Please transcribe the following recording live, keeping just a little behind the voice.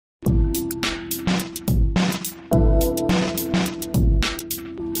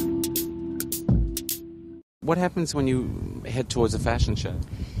What happens when you head towards a fashion show?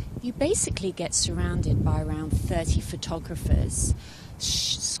 You basically get surrounded by around 30 photographers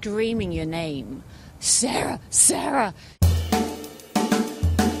screaming your name, Sarah, Sarah.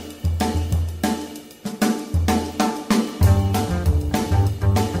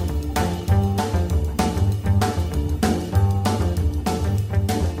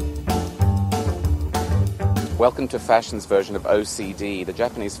 Welcome to fashion's version of OCD. The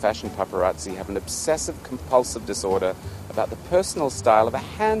Japanese fashion paparazzi have an obsessive-compulsive disorder about the personal style of a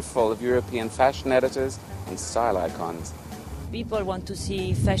handful of European fashion editors and style icons. People want to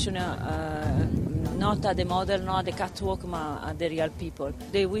see fashion not at the model, not at the catwalk, but at the real people.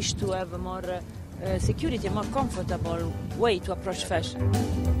 They wish to have a more security, a more comfortable way to approach fashion.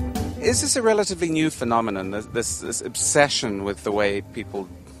 Is this a relatively new phenomenon, this obsession with the way people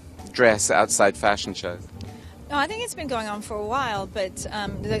dress outside fashion shows? No, I think it's been going on for a while, but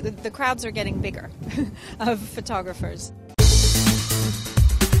the crowds are getting bigger of photographers.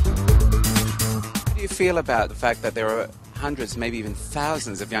 How do you feel about the fact that there are hundreds, maybe even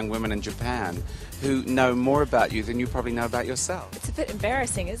thousands of young women in Japan who know more about you than you probably know about yourself? It's a bit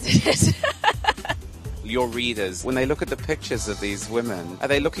embarrassing, isn't it? Your readers, when they look at the pictures of these women, are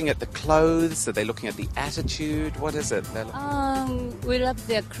they looking at the clothes? Are they looking at the attitude? What is it? We love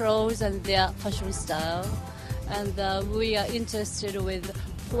their clothes and their fashion style. And we are interested with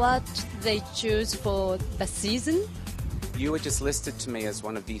what they choose for the season. You were just listed to me as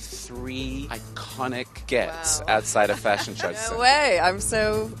one of the 3 iconic gets outside of fashion shows. No way! I'm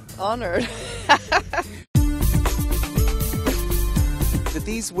so honored. Do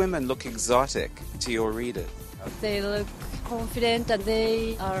these women look exotic to your readers? They look confident and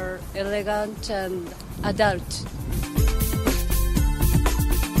they are elegant and adult.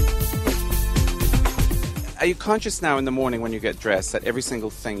 Are you conscious now in the morning when you get dressed that every single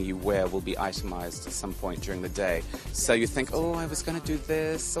thing you wear will be itemized at some point during the day? So you think, oh, I was going to do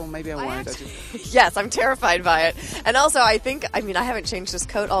this, or maybe I won't. Yes, I'm terrified by it. And also, I haven't changed this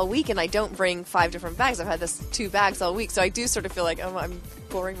coat all week, and I don't bring 5 different bags. I've had 2 bags all week, so I do sort of feel like, oh, I'm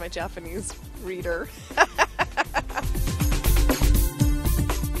boring my Japanese reader.